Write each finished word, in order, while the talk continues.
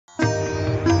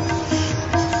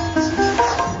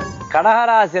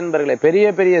கடகராசி என்பர்களே, பெரிய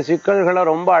பெரிய சிக்கல்களை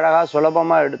ரொம்ப அழகா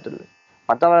சுலபமா எடுத்துடுது.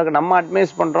 மற்றவர்களுக்கு நம்ம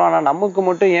அட்வைஸ் பண்றோம், ஆனா நமக்கு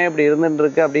மட்டும் ஏன் இப்படி இருந்துட்டு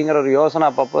இருக்கு அப்படிங்கிற ஒரு யோசனை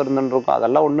அப்பப்போ இருந்துட்டு இருக்கும்.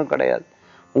 அதெல்லாம் ஒண்ணும் கிடையாது.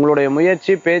 உங்களுடைய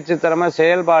முயற்சி, பேச்சு திறமை,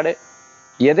 செயல்பாடு,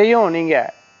 எதையும் நீங்க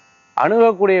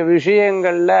அணுகக்கூடிய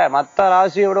விஷயங்கள்ல மற்ற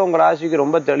ராசியை விட உங்க ராசிக்கு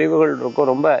ரொம்ப தெளிவுகள் இருக்கும்,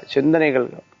 ரொம்ப சிந்தனைகள்.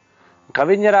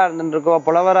 கவிஞரா இருந்துட்டு இருக்கவா,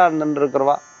 புலவரா இருந்துட்டு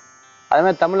இருக்கிறவா, அதே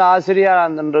மாதிரி தமிழ் ஆசிரியரா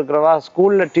இருந்துட்டு இருக்கிறவா,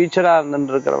 ஸ்கூல்ல டீச்சரா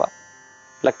இருந்துட்டு இருக்கிறவா,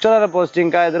 லெக்சரர்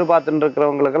போஸ்டிங்காக எதிர்பார்த்துட்டு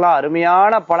இருக்கிறவங்களுக்கெல்லாம்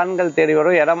அருமையான பலன்கள் தேடி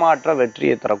வரும். இடமாற்ற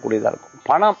வெற்றியை தரக்கூடியதா இருக்கும்.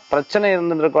 பணம் பிரச்சனை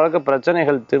இருந்துட்டு இருக்கிறவங்களுக்கு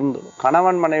பிரச்சனைகள் தீர்ந்துடும்.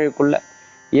 கணவன் மனைவிக்குள்ள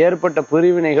ஏற்பட்ட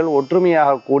பிரிவினைகள்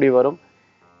ஒற்றுமையாக கூடி வரும்.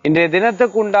 இன்றைய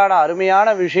தினத்துக்கு உண்டான அருமையான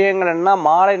விஷயங்கள் என்ன,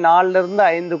 மாலை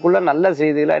 4-5 நல்ல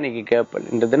செய்திகளை இன்னைக்கு கேட்பல்.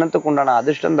 இந்த தினத்துக்கு உண்டான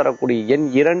அதிர்ஷ்டம் தரக்கூடிய எண்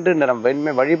 2, நிறம்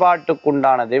வெண்மை.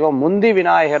 வழிபாட்டுக்குண்டான தெய்வம் முந்தி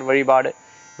விநாயகர் வழிபாடு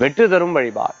வெற்றி தரும்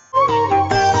வழிபாடு.